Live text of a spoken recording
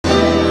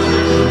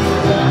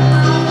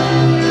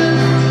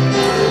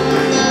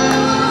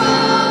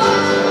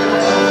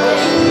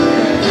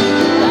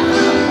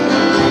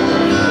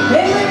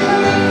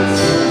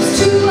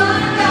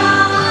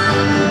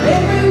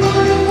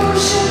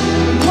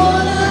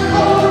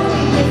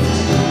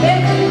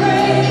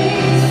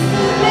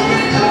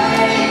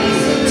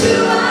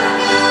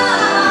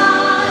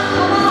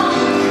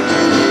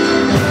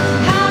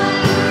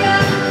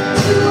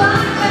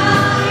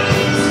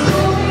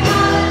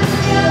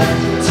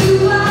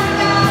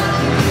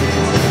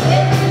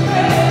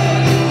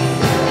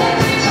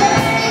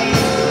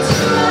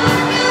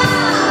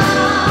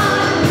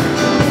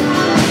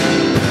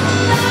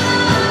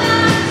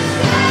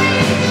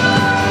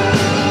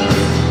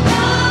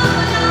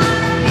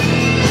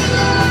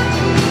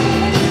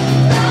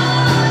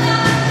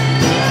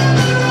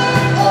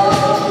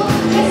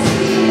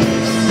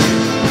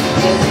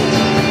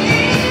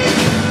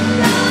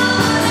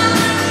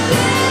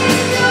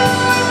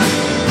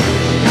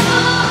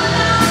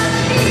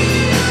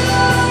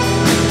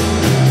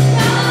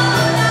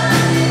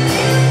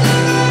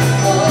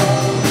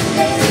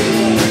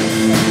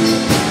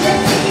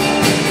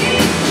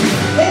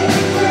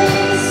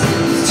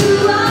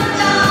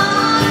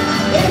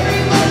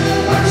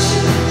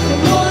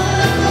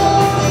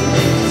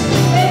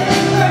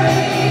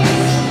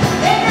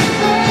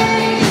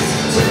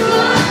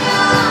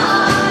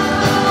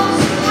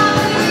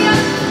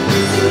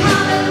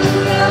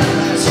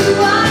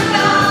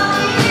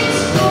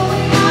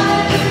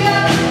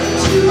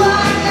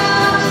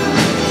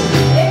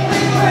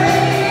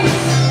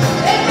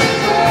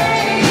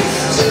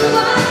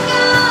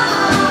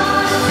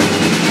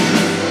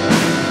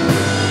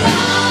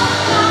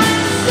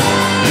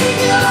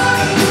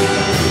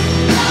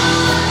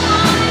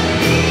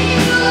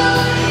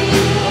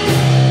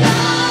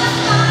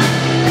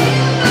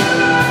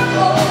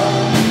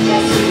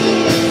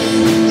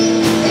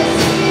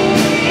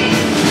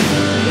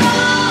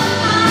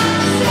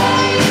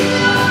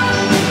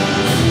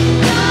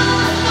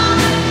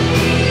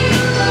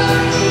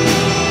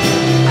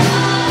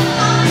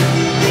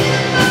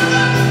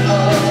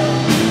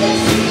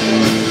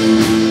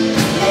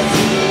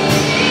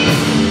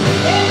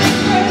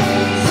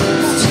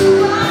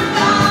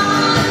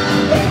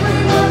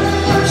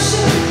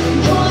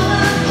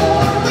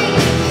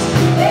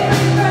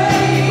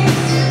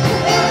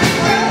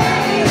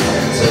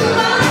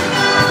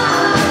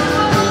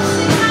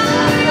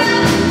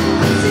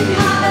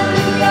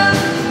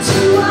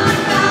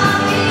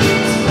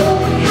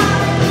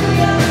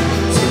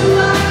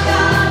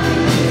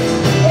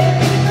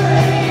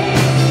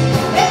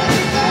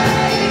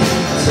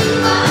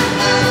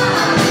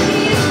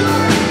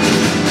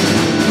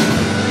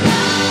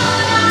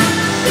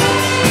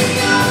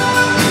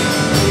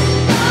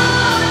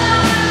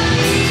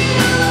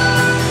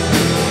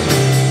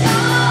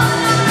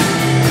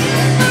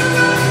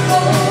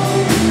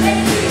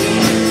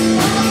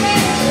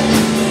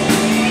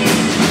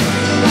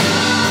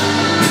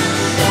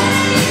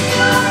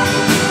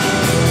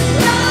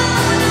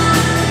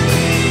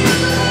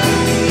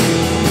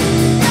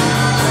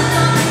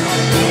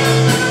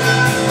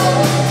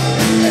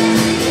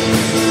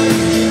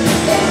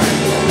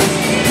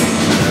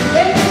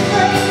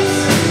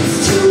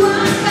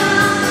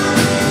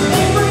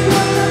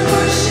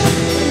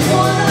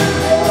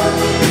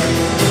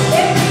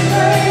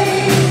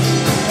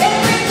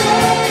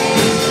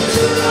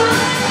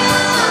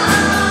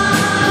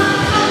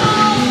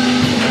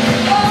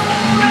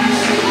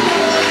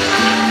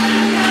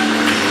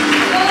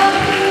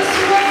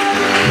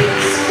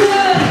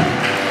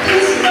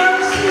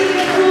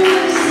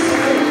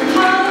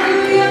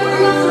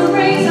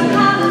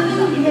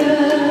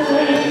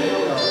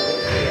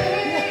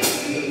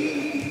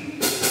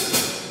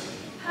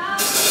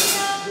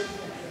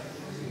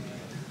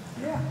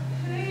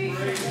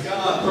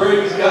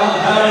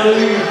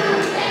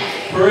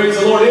Hallelujah. Praise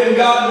the Lord. Isn't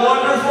God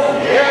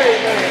wonderful?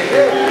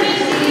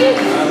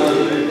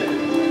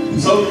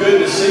 Hallelujah. So good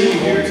to see you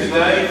here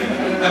today.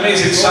 That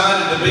means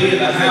excited to be in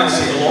the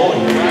house of the Lord.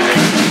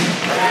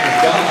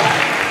 God.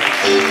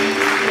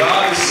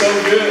 God is so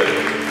good.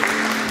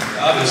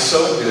 God is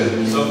so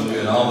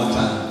good all the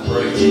time.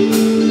 Praise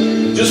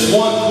Him. Just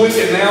one quick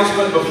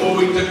announcement before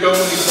we go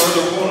any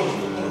further. We want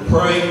to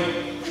pray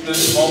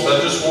this moment. I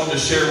just wanted to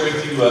share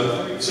with you.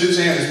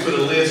 Suzanne has put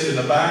a list in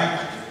the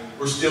back.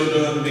 We're still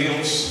doing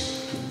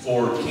meals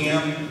for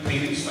Kim,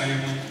 Phoenix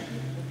family.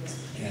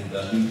 And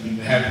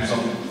it happens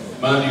on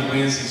Monday,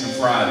 Wednesdays, and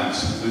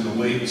Fridays through the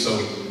week. So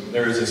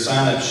there is a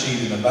sign-up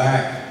sheet in the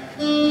back,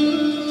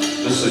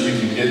 just so you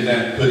can get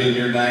that, put in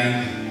your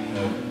name,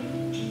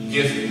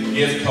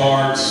 gift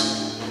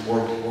cards, or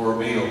a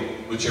meal,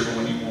 whichever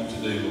one you want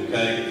to do,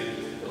 okay?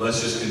 But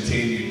let's just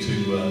continue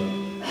to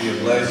be a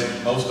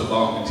blessing. Most of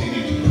all,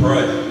 continue to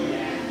pray.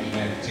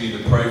 Amen. Continue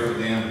to pray for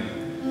them.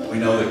 We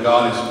know that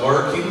God is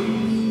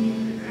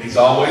working. He's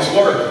always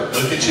working.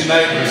 Look at your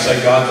neighbor and say,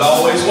 God's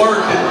always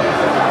working.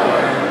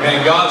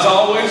 And God's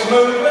always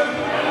moving.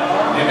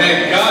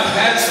 Amen. God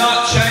has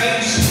not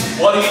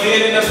changed what He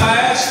did in the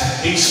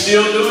past. He's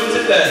still doing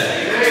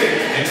today.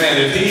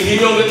 Amen. If He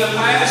healed in the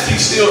past,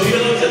 He's still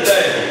healing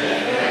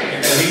today.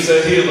 And He's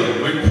a healer.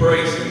 We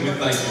praise Him. We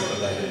thank Him for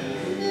that.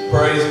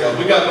 Praise God.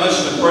 We got much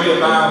to pray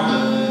about.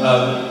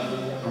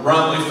 The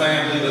Rumley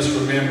family, let's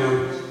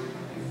remember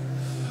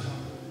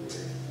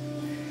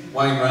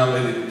Wayne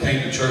Rumley that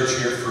came to church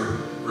here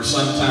for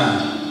some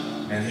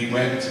time. And he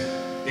went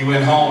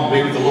home to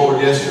be with the Lord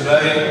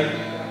yesterday.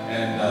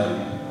 And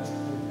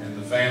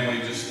the family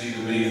just need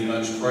to be in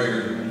much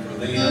prayer for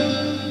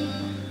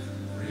them,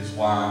 for his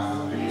wife,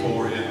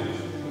 Victoria,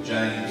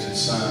 James, his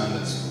son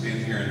that's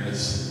been here, and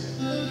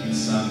he's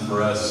sung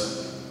for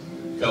us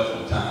a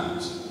couple of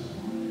times.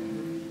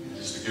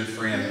 Just a good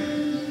friend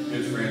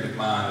of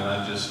mine, and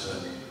I just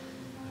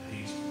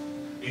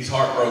he's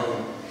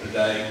heartbroken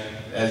today,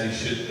 as he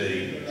should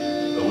be.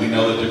 But we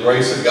know that the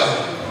grace of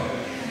God,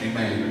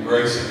 amen, the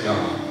grace of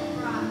God.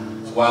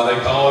 That's why they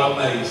call it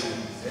amazing.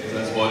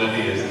 That's what it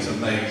is. It's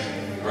amazing.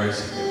 The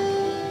grace of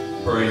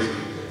God. Praise Him.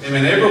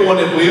 Amen. Everyone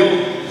that will,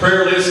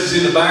 prayer list is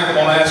in the back. I'm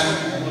going to ask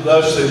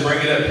those to bring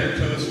it up here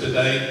to us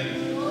today.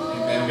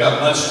 Amen. We've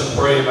got much to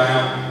pray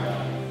about.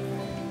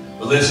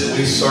 But listen,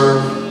 we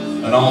serve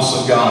an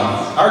awesome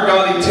God. Our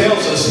God, He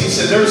tells us, He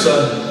said there's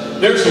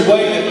a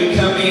way that we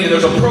come in,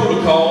 there's a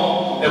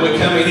protocol that we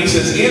come in. He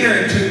says, enter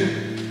into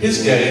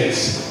His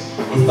gates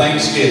with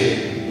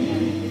thanksgiving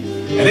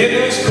and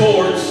into His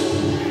courts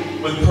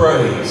with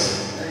praise.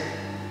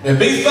 And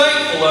be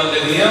thankful unto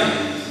Him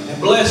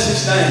and bless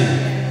His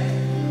name.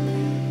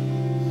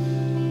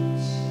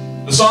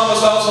 The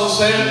psalmist also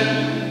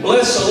said,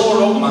 bless the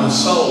Lord, O my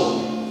soul.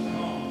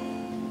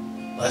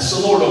 Bless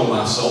the Lord, O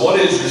my soul. What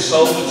is your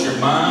soul? It's your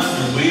mind,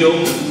 your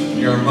will,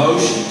 your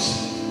emotions.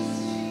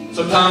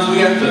 Sometimes we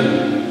have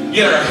to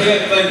get our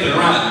head thinking,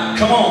 right,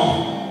 come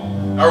on.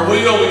 Our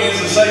will begins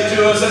to say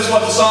to us, that's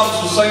what the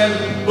psalmist was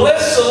saying,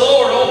 bless the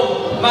Lord,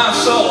 O my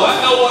soul. I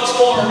know what's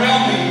going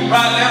around me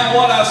right now.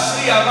 What I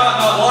see I might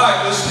not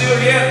like, but still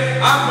yet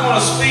I'm going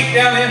to speak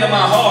down into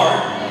my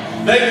heart.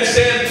 David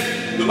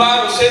said, the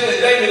Bible said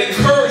that David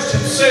encouraged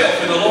himself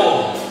in the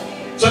Lord.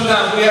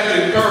 Sometimes we have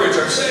to encourage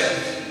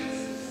ourselves.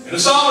 And the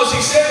psalmist,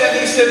 he said that,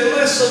 he said,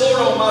 bless the Lord,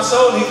 O my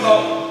soul. And he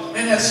thought,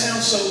 man, that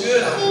sounds so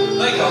good. I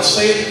think I'll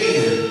say it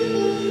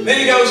again. Then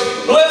he goes,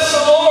 bless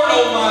the Lord,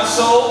 O my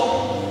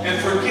soul, and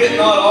forget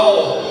not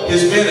all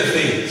His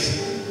benefits.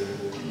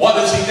 What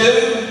does He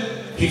do?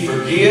 He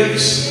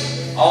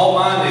forgives all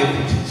my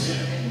iniquities.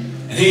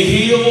 And He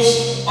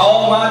heals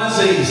all my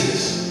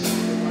diseases.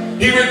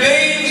 He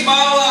redeems my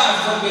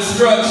life from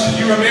destruction.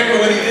 You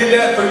remember when He did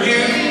that for you?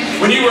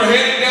 When you were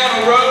heading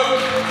down a road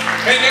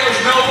and there was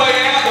no way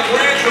out, the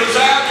bridge was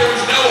out, there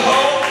was no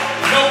hope,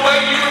 no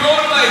way you were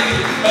going to make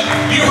it.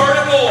 You heard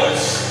a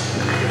voice.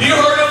 You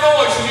heard a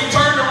voice and you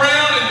turned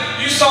around and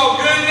you saw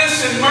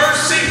goodness and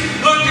mercy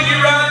looking you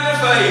right in the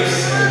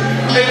face.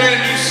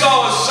 Amen. You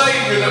saw a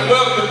Savior that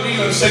welcomed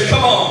you and said,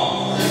 come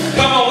on,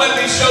 let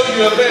me show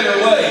you a better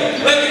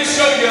way. Let me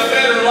show you a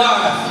better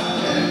life.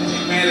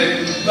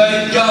 Amen.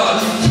 Thank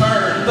God you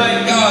turned.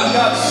 Thank God.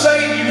 God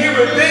saved you. He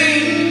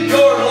redeemed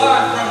your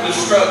life from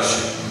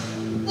destruction.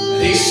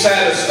 And He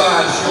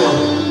satisfies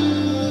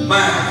your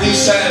mouth. He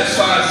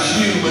satisfies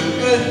you with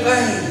good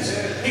things.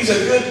 He's a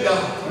good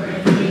God.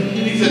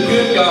 He's a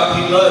good God.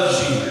 He loves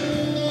you.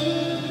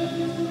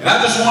 And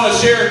I just want to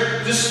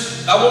share,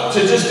 I want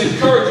to just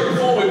encourage you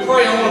before we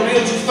pray. I want to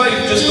build your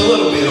faith just a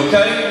little bit,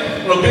 okay?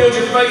 I want to build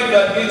your faith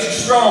up, get you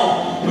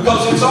strong,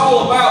 because it's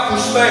all about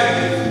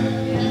perspective.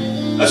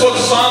 That's what the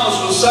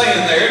psalmist was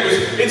saying there.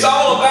 It's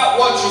all about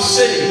what you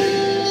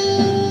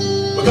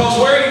see. Because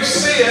where you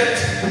sit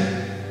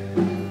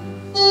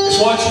is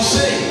what you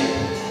see.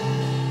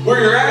 Where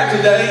you're at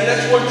today,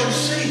 that's what you're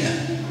seeing.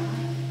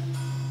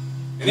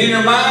 And in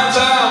your mind's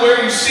eye,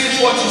 where you see is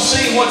what you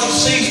see, and what you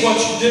see is what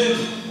you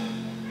do.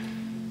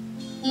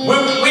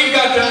 We've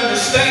got to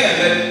understand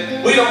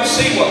that we don't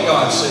see what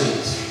God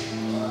sees.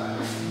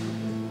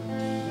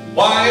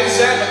 Why is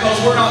that? Because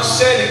we're not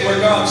sitting where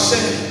God's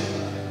sitting.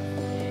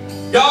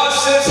 God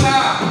sits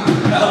high.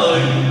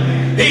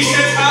 Hallelujah. He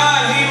sits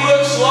high and He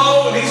looks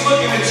low, and He's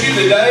looking at you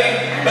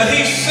today. But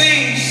He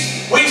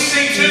sees, we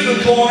see to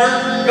the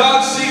corner,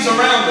 God sees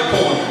around the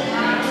corner.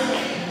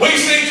 We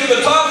see to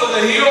the top of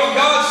the hill, and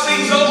God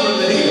sees over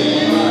the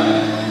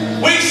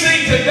hill. We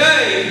see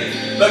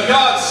today, but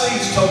God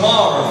sees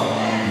tomorrow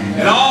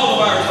and all of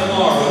our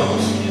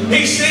tomorrows.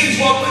 He sees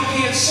what we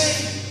can't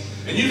see.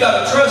 And you've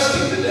got to trust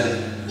Him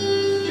today.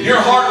 And your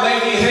heart may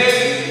be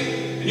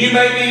heavy, and you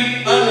may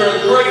be under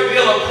a great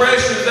deal of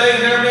pressure today,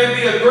 and there may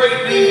be a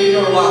great need in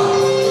your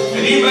life.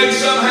 And you may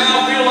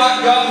somehow feel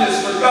like God has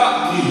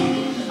forgotten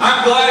you.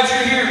 I'm glad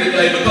you're here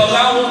today, because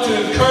I want to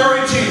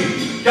encourage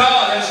you.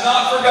 God has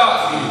not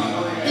forgotten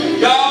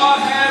you. God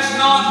has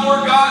not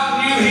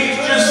forgotten you. He's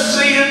just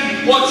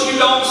seeing what you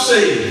don't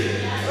see.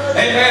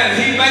 Amen.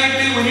 He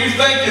may be, when you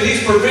think that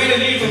He's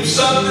preventing you from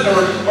something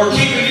or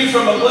keeping you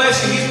from a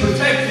blessing, He's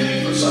protecting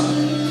you from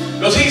something.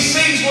 Because He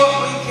sees what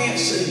we can't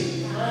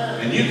see.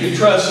 And you can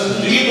trust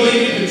Him. Do you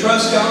believe you can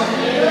trust God?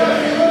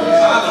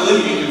 I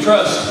believe you can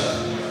trust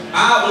Him.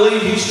 I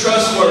believe He's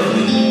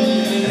trustworthy.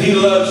 And He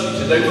loves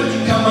you today. Would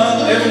you come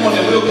up? Everyone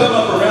that will come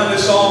up around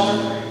this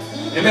altar.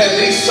 Amen.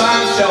 These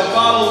signs shall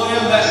follow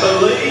them that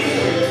believe.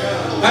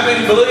 How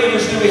many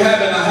believers do we have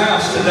in the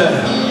house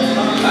today?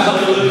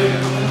 Hallelujah.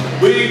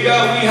 We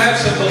have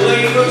some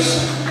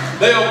believers.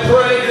 They'll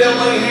pray, they'll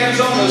lay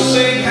hands on the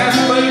sick, have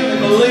faith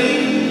and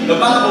believe. The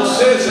Bible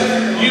says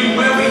that you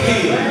will be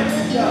healed.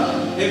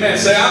 Amen.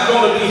 Say, I'm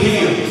going to be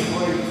healed.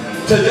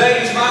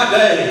 Today's my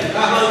day.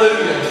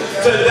 Hallelujah.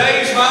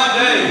 Today's my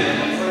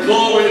day.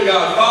 Glory to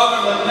God.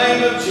 Father, in the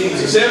name of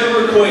Jesus,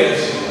 every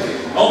request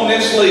on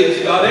this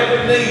list, God,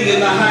 every need in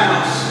the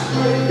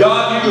house,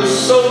 God, you are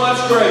so much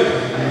greater.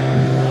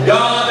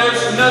 God,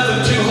 there's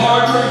nothing too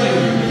hard for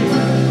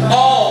you.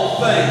 All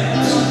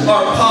things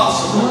are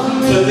possible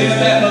to them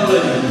that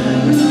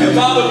believe. And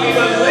Father, we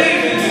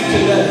believe in you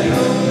today.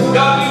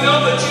 God, we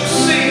know that you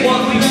see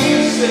what we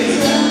can't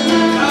see.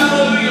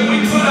 Hallelujah.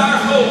 We put our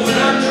hope and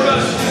our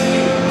trust in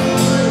you.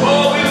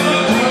 Oh, we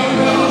look to you,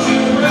 God. We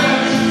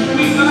praise you.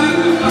 We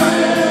magnify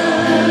you.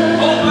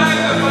 Oh,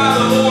 magnify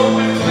the Lord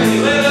with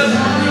me. Let us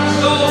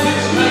exalt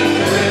His name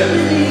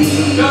together.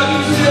 God,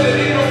 you said that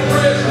in your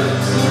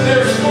presence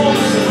there's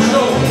fullness of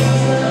joy.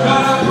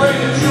 God, I pray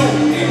that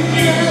you'll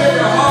infuse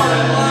every heart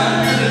and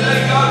life here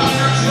today, God, with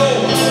your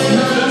joy.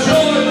 The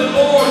joy of the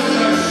Lord is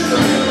our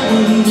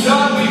strength.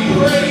 God, we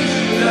praise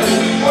you today.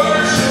 We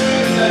worship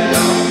you today,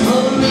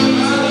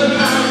 God.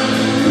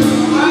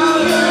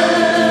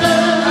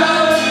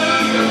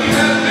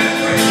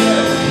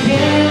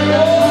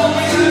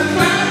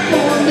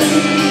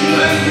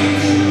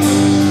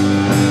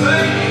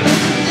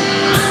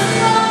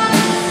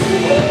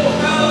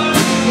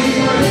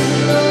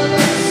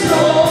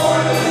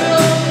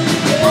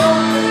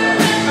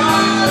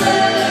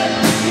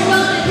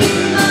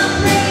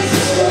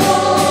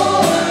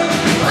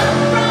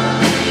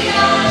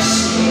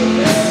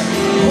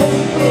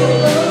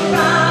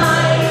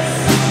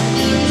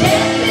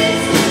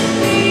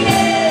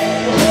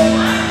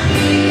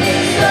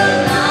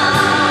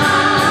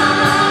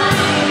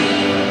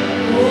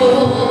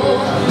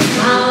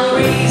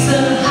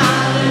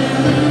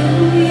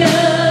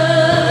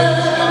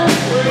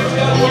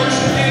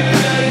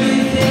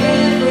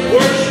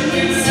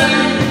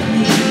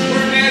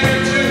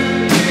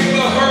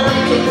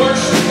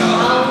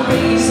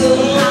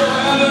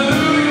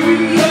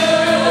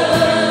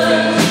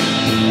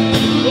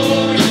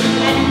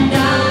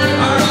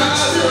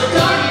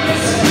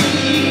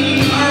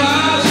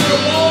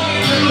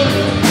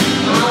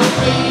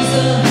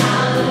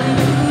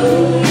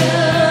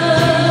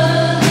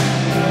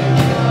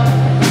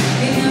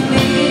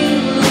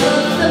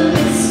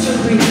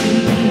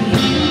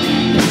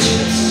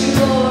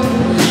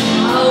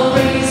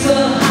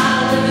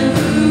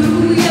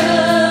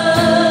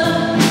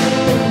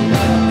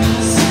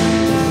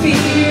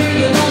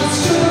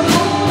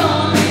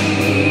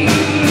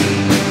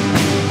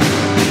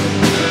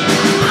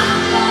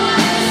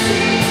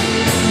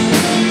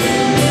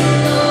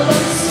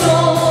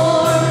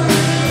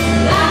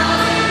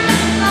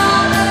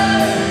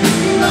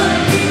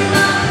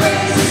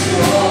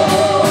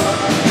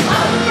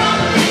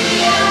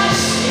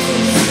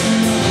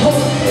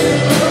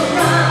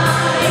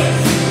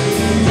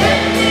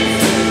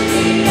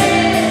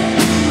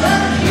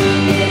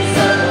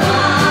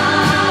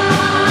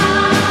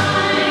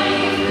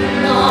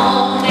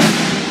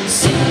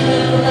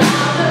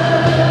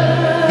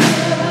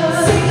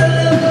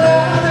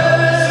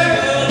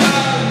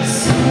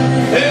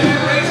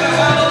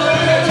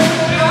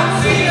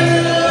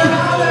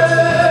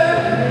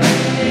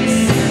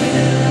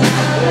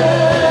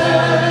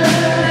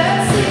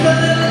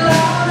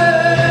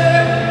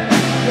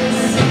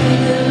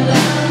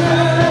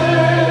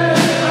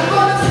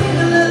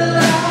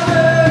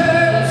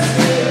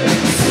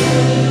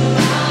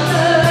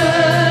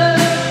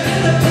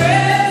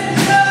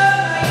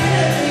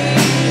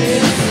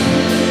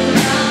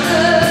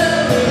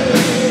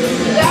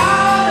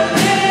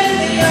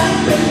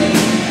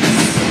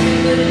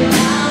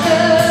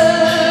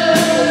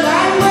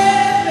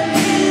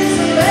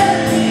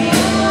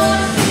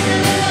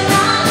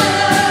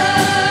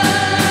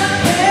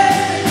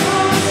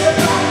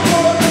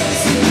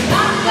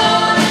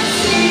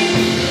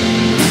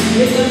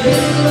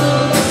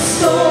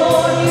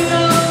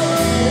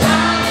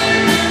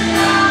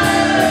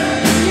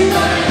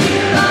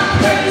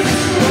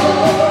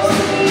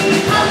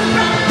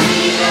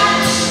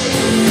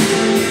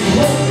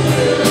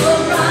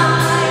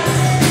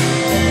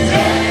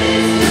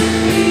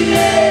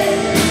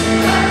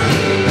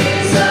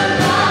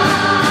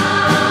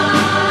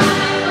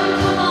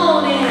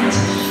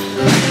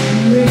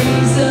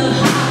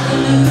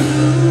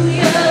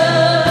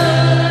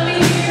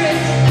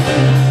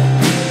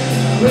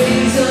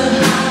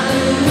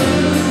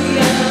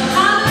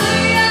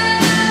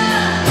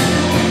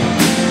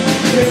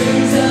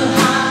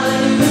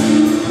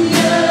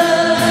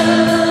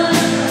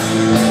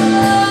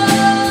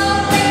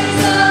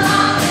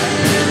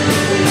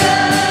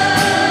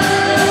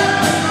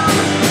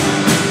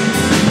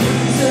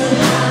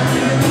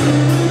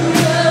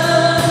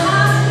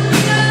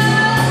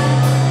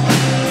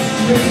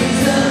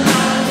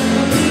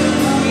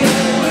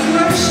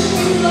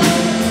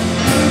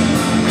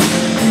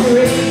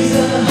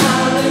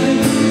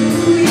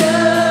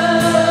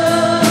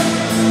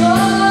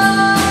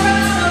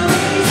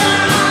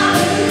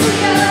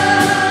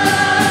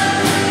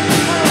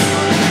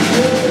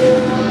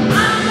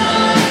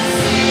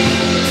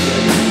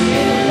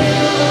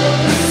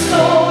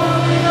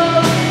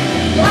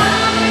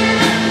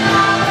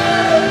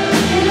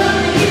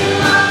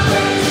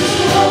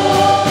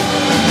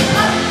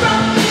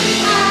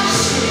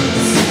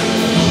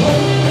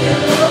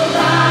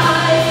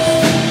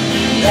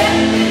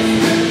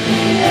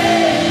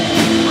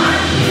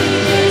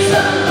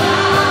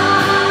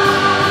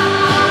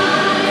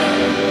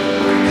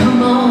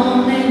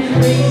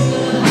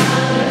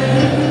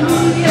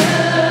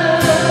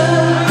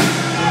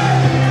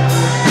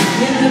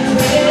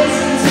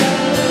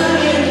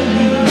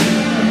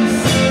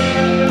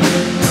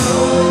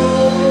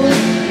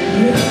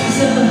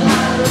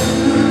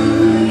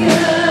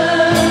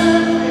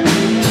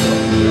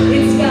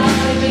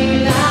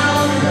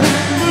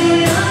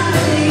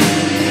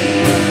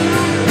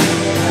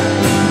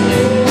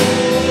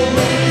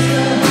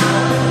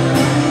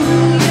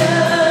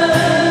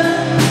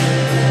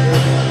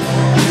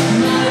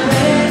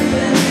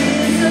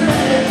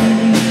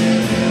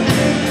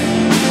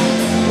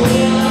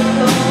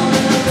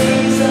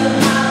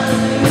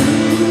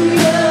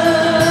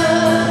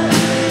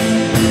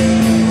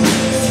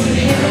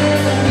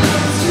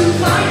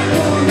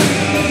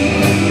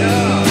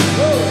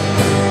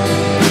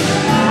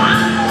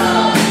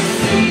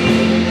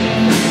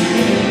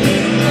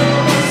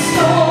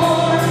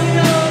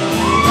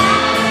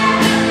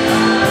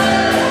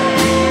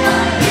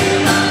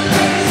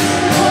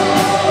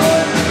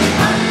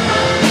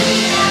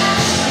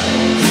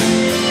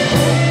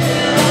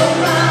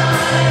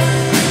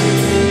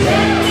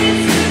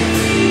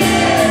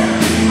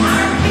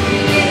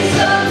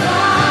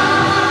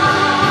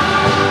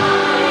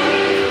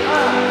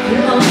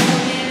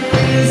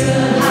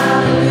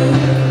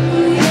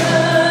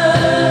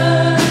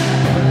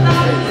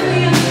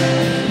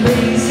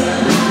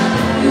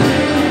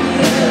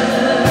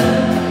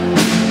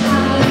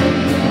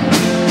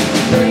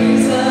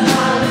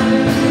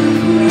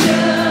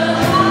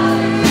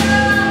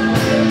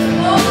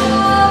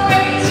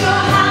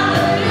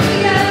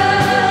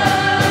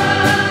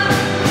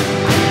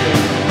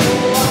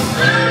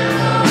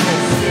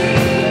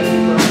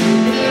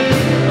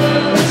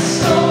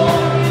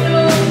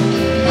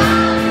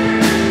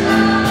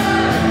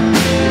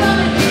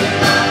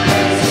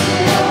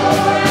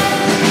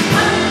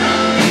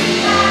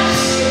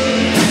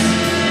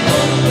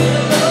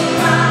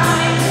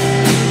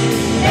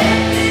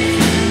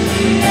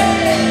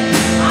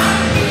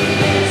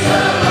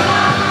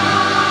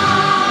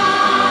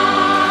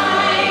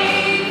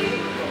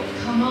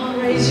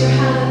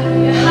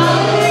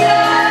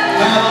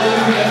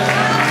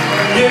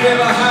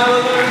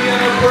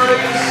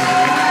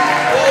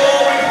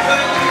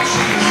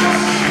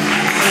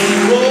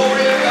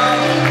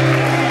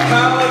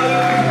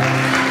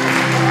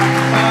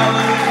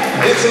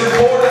 It's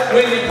important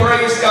when you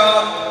praise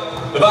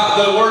God.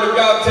 The Word of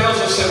God tells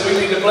us that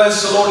we need to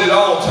bless the Lord at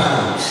all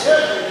times.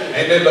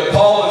 Amen. But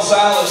Paul and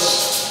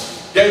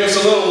Silas gave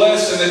us a little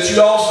lesson that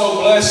you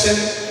also bless Him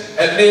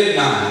at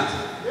midnight.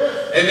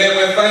 And then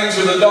when things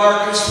are the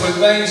darkest, when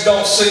things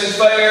don't seem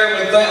fair,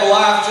 when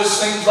life just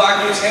seems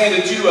like it's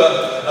handed you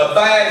a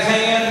bad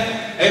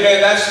hand, amen,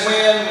 that's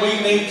when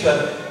we need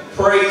to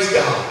praise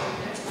God.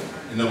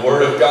 In the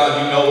Word of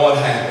God, you know what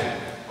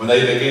happened when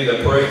they began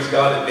to praise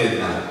God at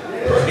midnight.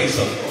 Praise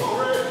the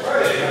Lord.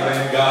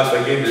 Amen. God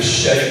began to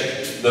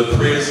shake the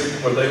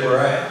prison where they were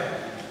at.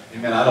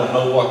 Amen. I don't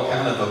know what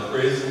kind of a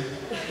prison,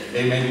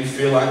 amen, you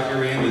feel like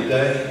you're in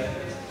today.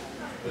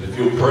 But if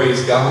you'll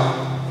praise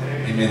God,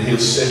 amen, He'll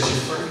set you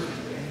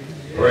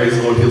free. Praise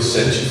the Lord, He'll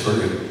set you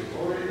free.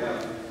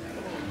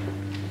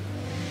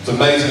 It's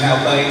amazing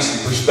how things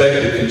in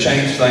perspective can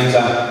change things.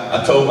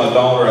 I told my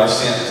daughter, I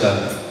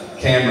sent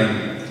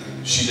Cameron,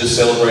 she just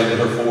celebrated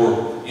her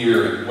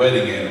 4-year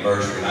wedding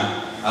anniversary. And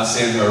I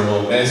sent her a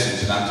little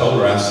message and I told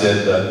her, I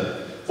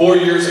said, 4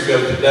 years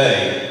ago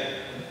today,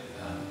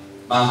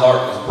 my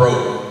heart was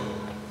broken.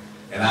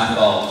 And I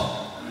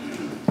thought,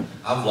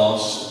 I've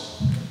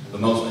lost the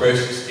most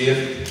precious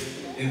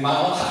gift in my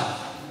life.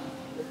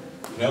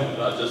 You know,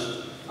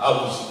 I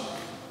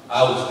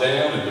was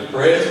down and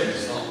depressed and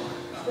just thought,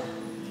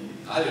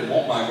 I didn't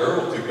want my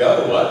girl to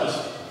go.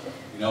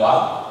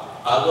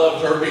 I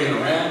loved her being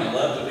around. I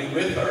loved to be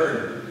with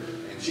her.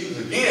 And she was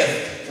a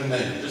gift to me,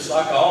 just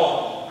like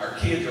all our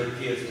kids are a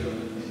gift to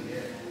me.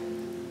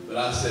 But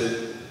I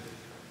said,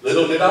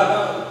 little did I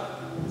know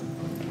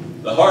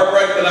the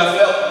heartbreak that I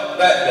felt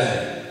that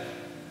day.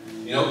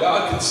 You know,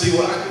 God could see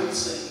what I couldn't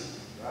see.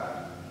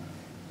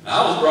 And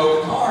I was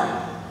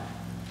brokenhearted.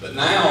 But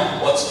now,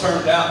 what's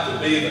turned out to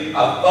be,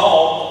 I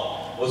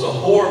thought, was a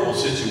horrible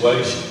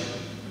situation.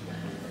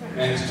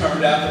 And it's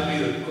turned out to be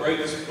the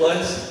greatest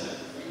blessing.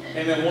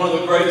 Amen. One of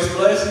the greatest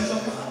blessings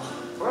of my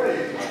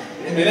life.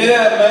 Amen. Isn't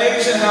it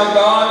amazing how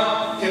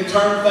God can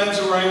turn things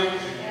around?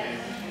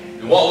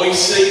 And what we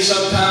see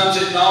sometimes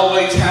isn't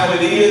always how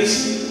it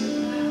is.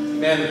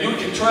 Amen. You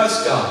can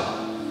trust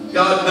God.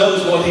 God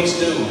knows what He's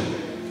doing.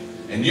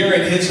 And you're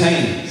in His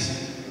hands.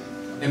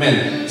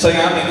 Amen. Say,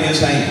 I'm in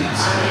His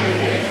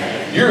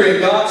hands. You're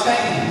in God's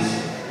hands.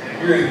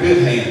 You're in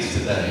good hands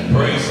today.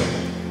 Praise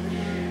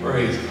Him.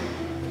 Praise Him.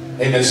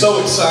 Amen.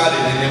 So excited.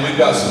 Amen. We've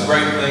got some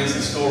great things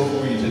in store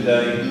for you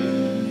today.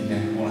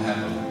 Amen. We want to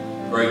have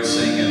a great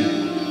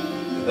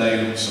singing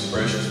today with some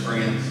precious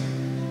friends.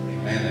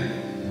 Amen.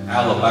 And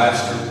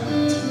Alabaster,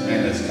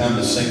 amen, that's come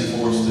to sing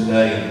for us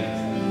today.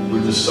 And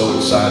we're just so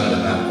excited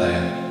about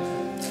that.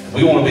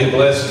 We want to be a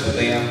blessing to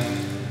them.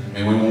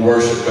 And we want to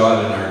worship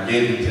God in our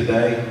giving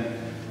today.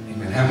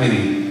 Amen. How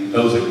many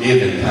knows a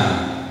giving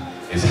time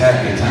is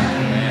happy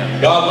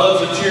time? God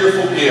loves a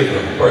cheerful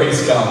giver.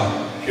 Praise God.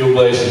 He'll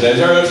bless you.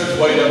 As our ushers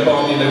wait up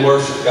on you, they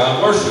worship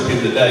God. Worship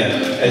Him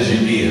today as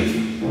you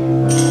give.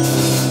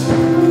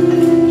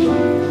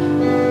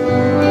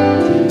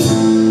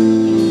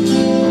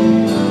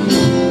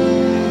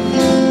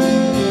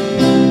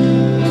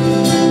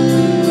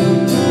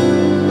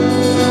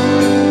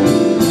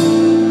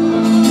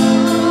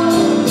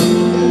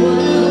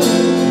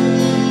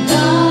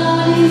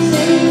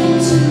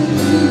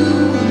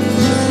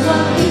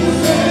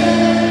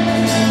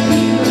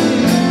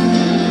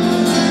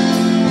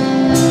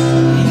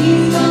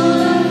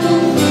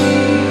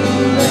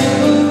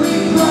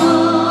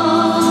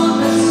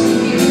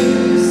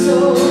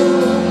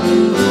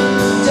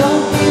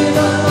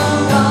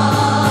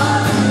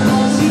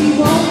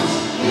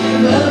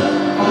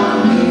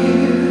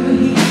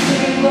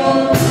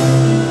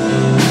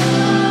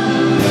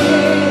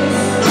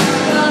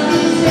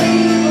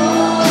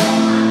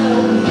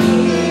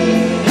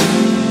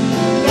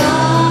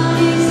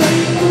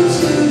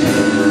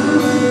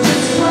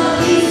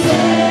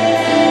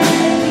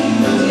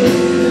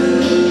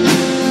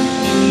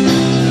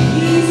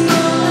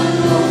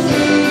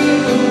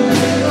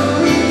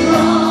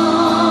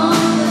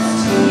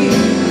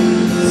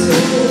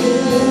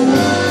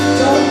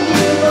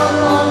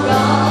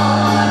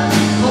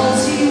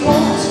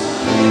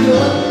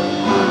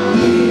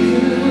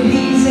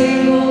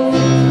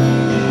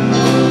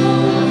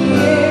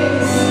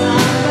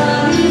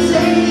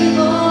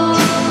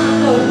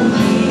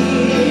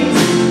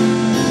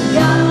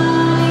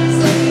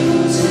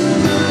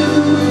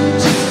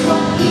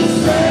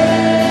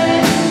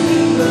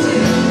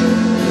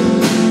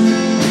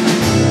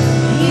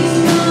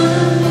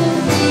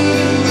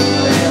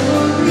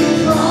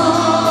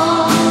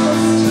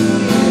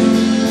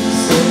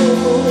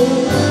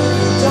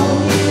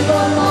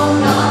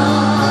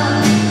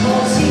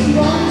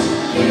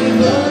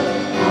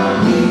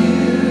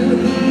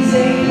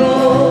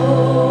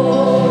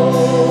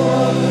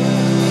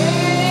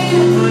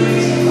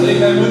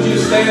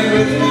 stand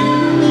with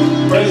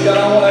me? Praise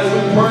God. As we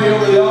pray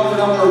over the offering,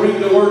 I want to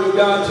read the Word of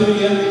God to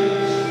you.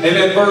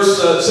 Amen.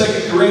 Verse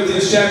 2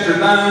 Corinthians chapter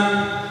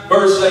 9,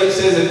 verse 8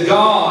 says, "And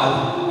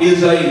God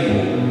is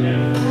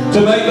able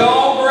to make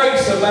all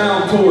grace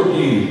abound toward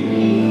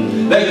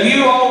you, that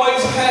you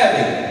always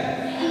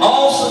having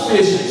all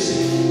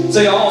sufficiency.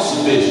 Say all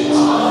sufficiency.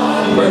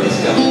 Praise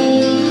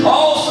God.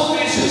 All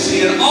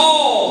sufficiency in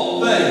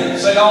all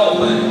things. Say all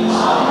things.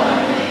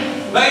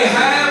 May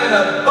have an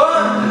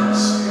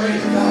abundance.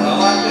 Praise God. I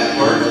like that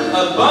word.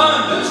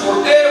 Abundance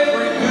for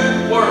every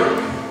good work,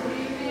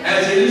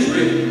 as it is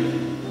written.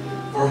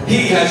 For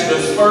he has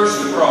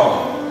dispersed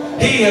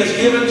abroad. He has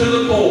given to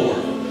the poor.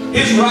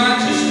 His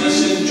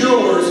righteousness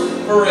endures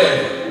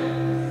forever.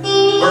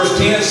 Verse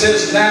 10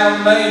 says,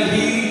 now may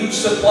he who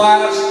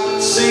supplies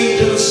seed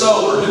to the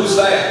sower. Who's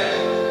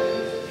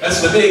that?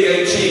 That's the big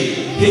H-E.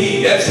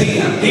 He, that's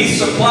him. He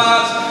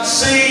supplies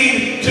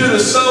seed to the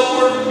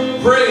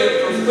sower,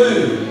 bread for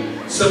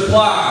food.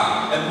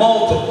 Supply and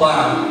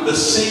multiply the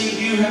seed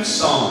you have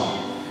sown,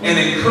 and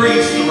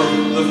increase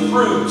the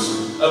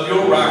fruits of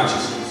your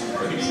righteousness.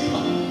 Praise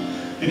God.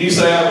 Can you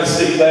say, I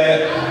receive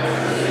that?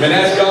 And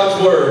that's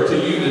God's word to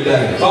you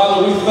today.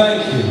 Father, we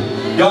thank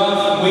you.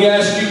 God, we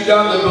ask you,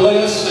 God, to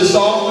bless this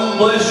offering,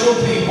 bless your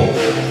people.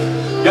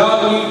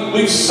 God,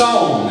 we've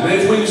sown. And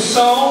if we've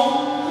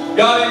sown,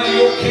 God, into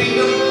your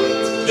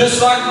kingdom,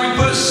 just like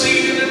we put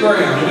seed in the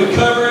ground and we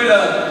cover it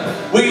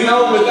up, we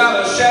know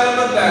without a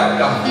shadow of a doubt,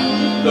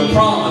 God, the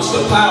promise,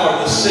 the power of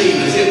the seed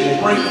is it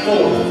will bring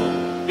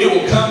forth. It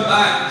will come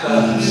back to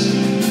us.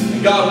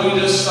 And God, we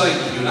just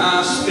thank you. And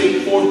I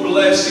speak forth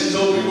blessings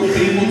over your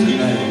people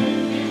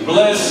today.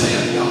 Bless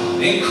them,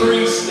 God.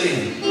 Increase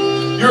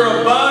them.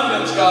 Your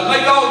abundance, God.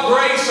 Make all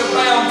grace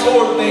abound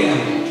toward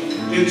them.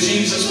 In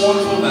Jesus'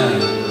 wonderful name.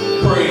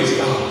 Praise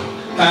God.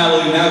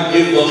 Hallelujah. Now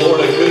give the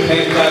Lord a good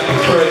hand clap of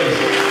praise.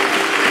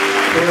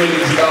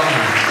 Praise God.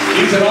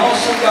 He's an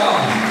awesome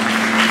God.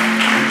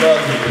 We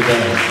love you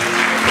today.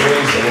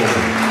 Praise the Lord.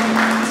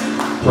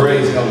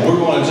 Praise God. We're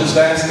going to just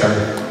ask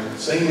our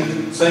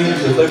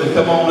singers if they would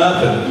come on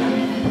up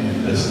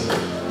and just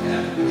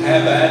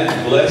have at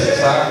it. Bless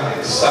us. I'm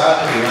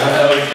excited. And I know